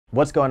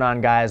What's going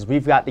on, guys?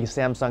 We've got the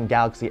Samsung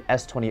Galaxy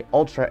S20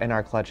 Ultra in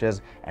our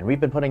clutches, and we've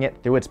been putting it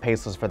through its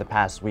paces for the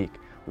past week.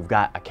 We've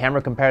got a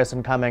camera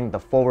comparison coming, the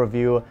full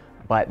review,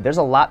 but there's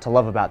a lot to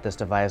love about this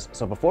device.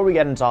 So before we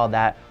get into all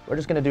that, we're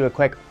just gonna do a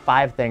quick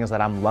 5 things that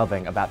I'm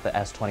loving about the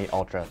S20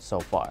 Ultra so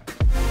far.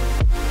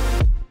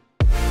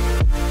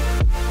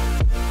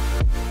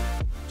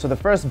 So the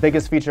first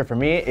biggest feature for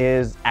me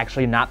is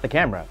actually not the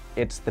camera,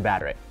 it's the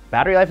battery.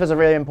 Battery life is a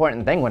really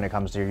important thing when it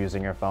comes to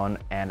using your phone,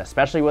 and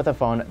especially with a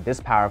phone this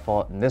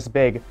powerful and this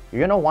big,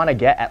 you're gonna wanna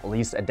get at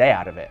least a day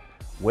out of it,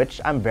 which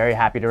I'm very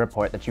happy to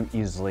report that you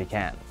easily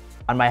can.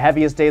 On my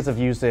heaviest days of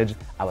usage,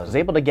 I was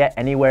able to get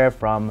anywhere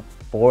from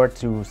 4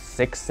 to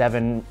 6,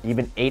 7,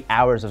 even 8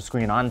 hours of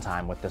screen on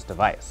time with this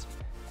device.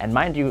 And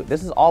mind you,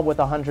 this is all with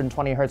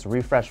 120 Hz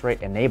refresh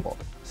rate enabled.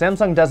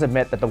 Samsung does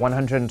admit that the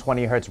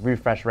 120 Hz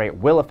refresh rate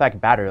will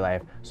affect battery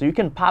life, so you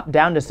can pop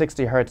down to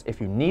 60 Hz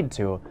if you need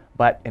to,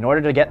 but in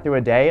order to get through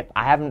a day,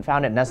 I haven't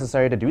found it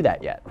necessary to do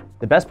that yet.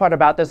 The best part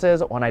about this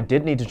is, when I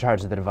did need to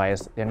charge the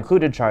device, the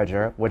included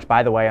charger, which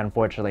by the way,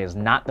 unfortunately is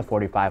not the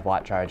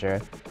 45-watt charger,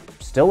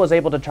 still was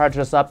able to charge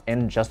this up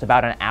in just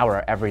about an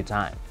hour every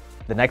time.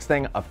 The next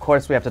thing, of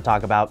course, we have to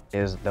talk about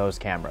is those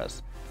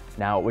cameras.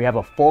 Now, we have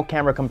a full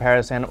camera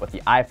comparison with the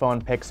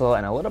iPhone Pixel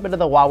and a little bit of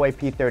the Huawei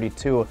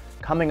P32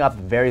 coming up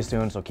very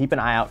soon, so keep an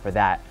eye out for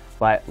that.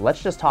 But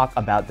let's just talk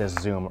about this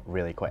zoom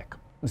really quick.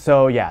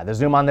 So yeah, the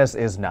zoom on this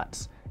is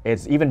nuts.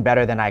 It's even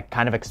better than I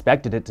kind of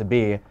expected it to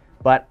be,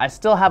 but I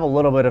still have a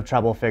little bit of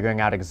trouble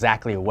figuring out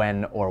exactly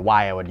when or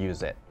why I would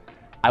use it.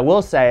 I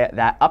will say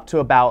that up to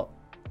about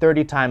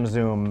 30 times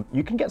zoom,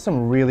 you can get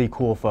some really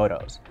cool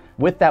photos.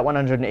 With that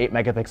 108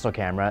 megapixel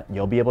camera,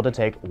 you'll be able to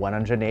take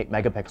 108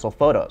 megapixel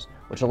photos,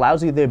 which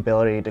allows you the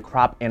ability to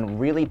crop in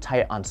really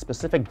tight on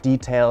specific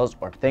details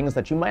or things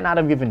that you might not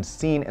have even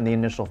seen in the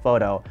initial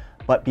photo,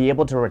 but be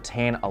able to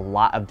retain a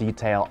lot of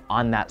detail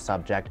on that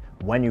subject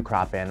when you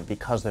crop in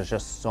because there's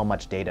just so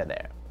much data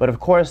there. But of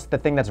course, the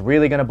thing that's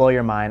really gonna blow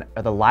your mind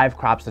are the live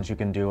crops that you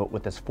can do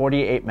with this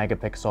 48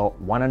 megapixel,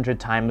 100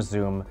 times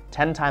zoom,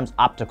 10 times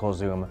optical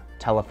zoom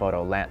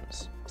telephoto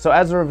lens. So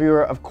as a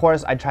reviewer, of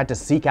course, I tried to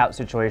seek out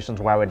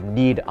situations where I would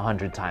need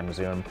 100 times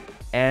zoom,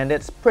 and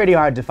it's pretty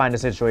hard to find a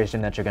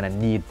situation that you're gonna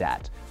need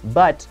that.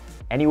 But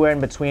anywhere in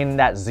between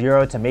that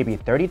 0 to maybe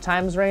 30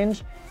 times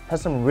range has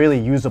some really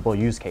usable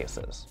use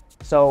cases.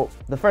 So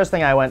the first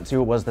thing I went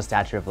to was the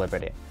Statue of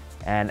Liberty.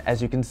 And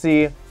as you can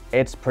see,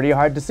 it's pretty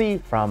hard to see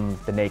from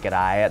the naked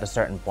eye at a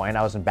certain point.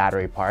 I was in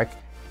Battery Park,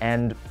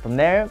 and from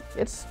there,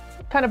 it's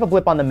kind of a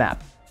blip on the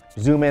map.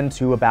 Zoom in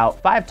to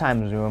about 5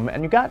 times zoom,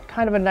 and you got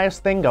kind of a nice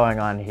thing going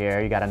on here.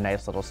 You got a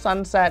nice little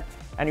sunset,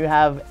 and you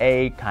have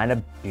a kind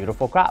of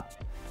beautiful crop.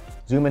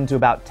 Zoom into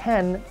about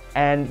 10,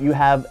 and you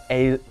have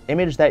an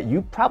image that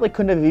you probably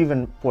couldn't have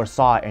even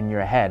foresaw in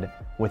your head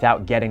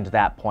without getting to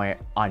that point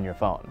on your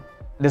phone.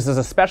 This is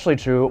especially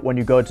true when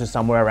you go to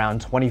somewhere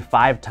around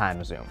 25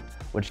 times zoom,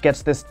 which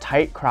gets this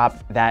tight crop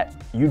that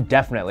you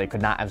definitely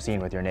could not have seen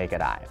with your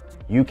naked eye.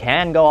 You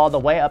can go all the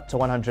way up to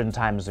 100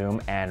 times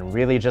zoom and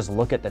really just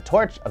look at the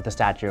torch of the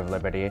Statue of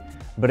Liberty,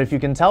 but if you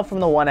can tell from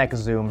the 1x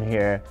zoom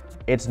here,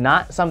 it's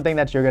not something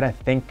that you're gonna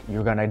think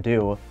you're gonna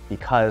do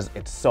because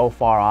it's so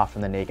far off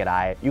from the naked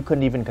eye, you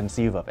couldn't even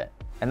conceive of it.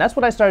 And that's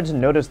what I started to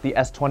notice the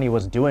S20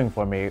 was doing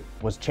for me,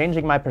 was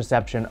changing my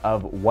perception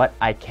of what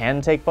I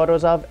can take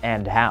photos of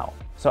and how.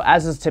 So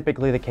as is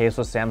typically the case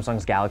with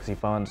Samsung's Galaxy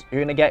phones,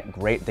 you're gonna get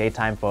great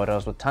daytime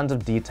photos with tons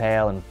of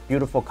detail and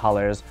beautiful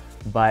colors,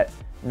 but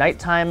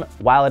nighttime,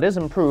 while it is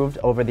improved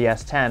over the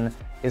S10,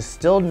 is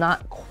still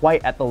not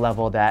quite at the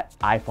level that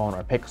iPhone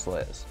or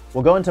Pixel is.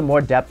 We'll go into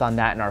more depth on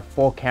that in our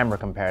full camera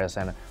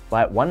comparison,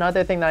 but one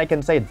other thing that I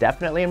can say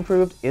definitely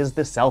improved is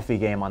the selfie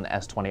game on the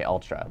S20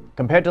 Ultra.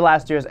 Compared to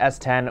last year's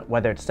S10,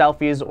 whether it's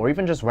selfies or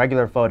even just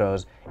regular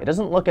photos, it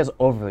doesn't look as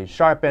overly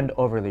sharpened,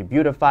 overly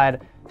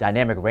beautified,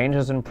 dynamic range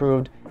is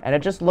improved, and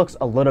it just looks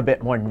a little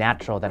bit more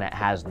natural than it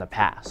has in the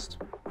past.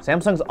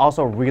 Samsung's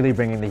also really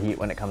bringing the heat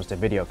when it comes to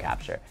video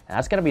capture, and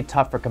that's gonna be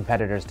tough for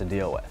competitors to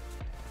deal with.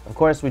 Of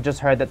course, we just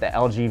heard that the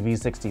LG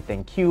V60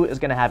 ThinQ is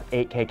gonna have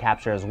 8K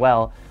capture as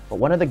well, but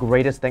one of the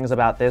greatest things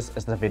about this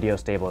is the video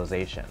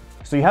stabilization.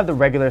 So you have the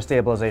regular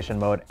stabilization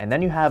mode, and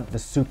then you have the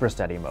super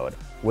steady mode,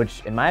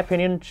 which in my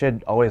opinion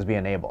should always be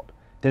enabled.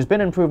 There's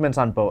been improvements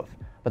on both,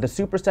 but the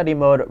super steady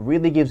mode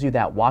really gives you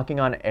that walking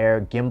on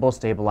air, gimbal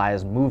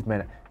stabilized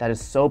movement that is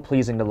so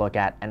pleasing to look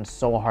at and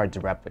so hard to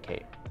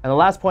replicate. And the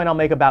last point I'll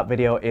make about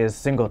video is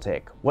single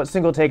take. What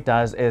single take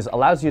does is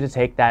allows you to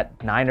take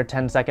that 9 or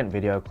 10 second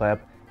video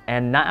clip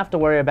and not have to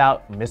worry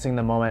about missing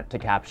the moment to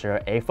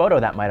capture a photo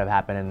that might have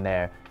happened in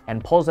there,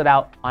 and pulls it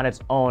out on its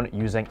own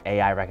using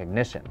AI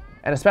recognition.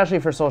 And especially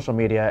for social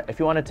media, if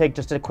you want to take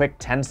just a quick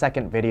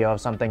 10-second video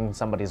of something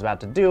somebody's about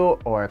to do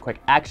or a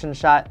quick action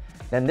shot,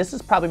 then this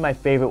is probably my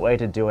favorite way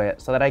to do it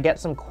so that I get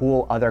some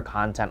cool other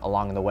content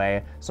along the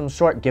way, some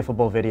short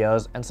GIFable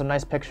videos, and some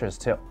nice pictures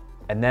too.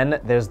 And then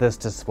there's this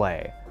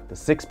display. the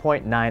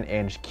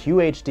 6.9-inch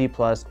QHD+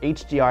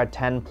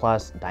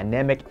 HDR10+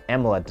 dynamic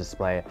AMOLED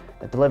display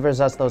that delivers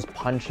us those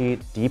punchy,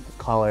 deep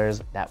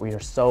colors that we are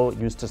so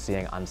used to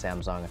seeing on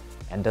Samsung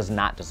and does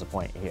not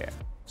disappoint here.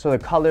 So the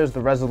colors,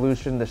 the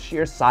resolution, the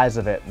sheer size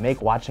of it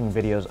make watching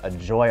videos a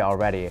joy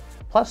already.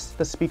 Plus,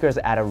 the speakers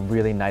add a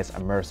really nice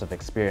immersive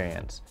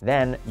experience.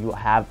 Then you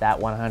have that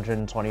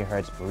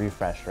 120Hz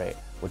refresh rate,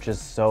 which is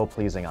so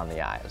pleasing on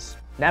the eyes.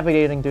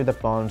 Navigating through the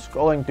phone,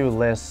 scrolling through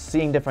lists,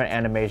 seeing different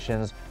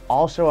animations,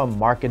 all show a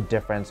marked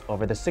difference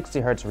over the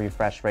 60Hz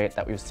refresh rate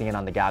that we've seen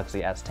on the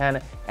Galaxy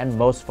S10 and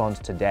most phones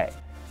today.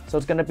 So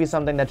it's going to be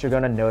something that you're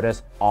going to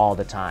notice all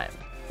the time.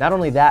 Not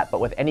only that,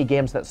 but with any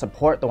games that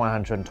support the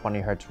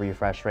 120Hz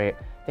refresh rate,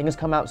 things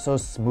come out so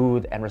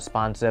smooth and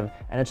responsive,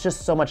 and it's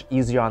just so much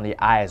easier on the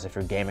eyes if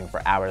you're gaming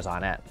for hours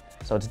on end.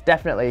 So it's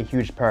definitely a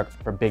huge perk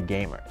for big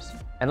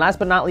gamers. And last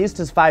but not least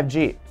is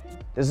 5G.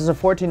 This is a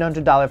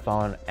 $1,400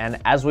 phone, and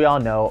as we all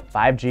know,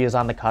 5G is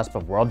on the cusp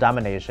of world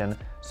domination,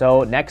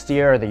 so next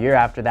year or the year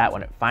after that,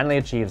 when it finally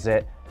achieves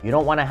it, you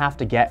don't want to have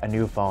to get a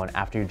new phone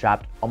after you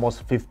dropped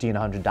almost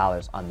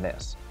 $1,500 on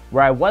this.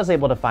 Where I was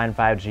able to find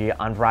 5G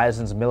on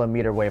Verizon's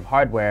millimeter wave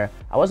hardware,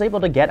 I was able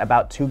to get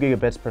about 2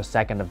 gigabits per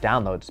second of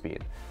download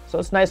speed. So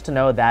it's nice to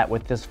know that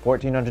with this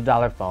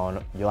 $1,400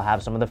 phone, you'll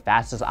have some of the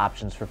fastest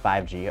options for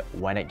 5G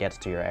when it gets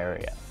to your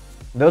area.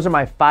 Those are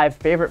my 5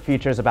 favorite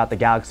features about the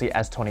Galaxy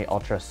S20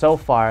 Ultra so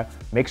far.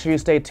 Make sure you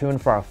stay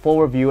tuned for our full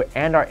review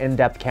and our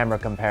in-depth camera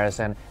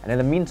comparison. And in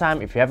the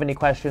meantime, if you have any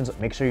questions,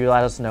 make sure you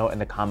let us know in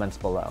the comments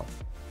below.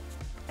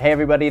 Hey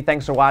everybody,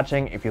 thanks for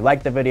watching. If you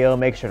liked the video,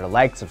 make sure to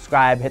like,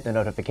 subscribe, hit the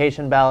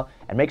notification bell,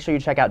 and make sure you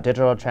check out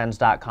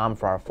digitaltrends.com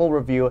for our full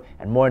review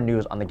and more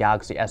news on the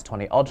Galaxy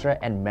S20 Ultra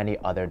and many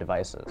other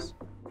devices.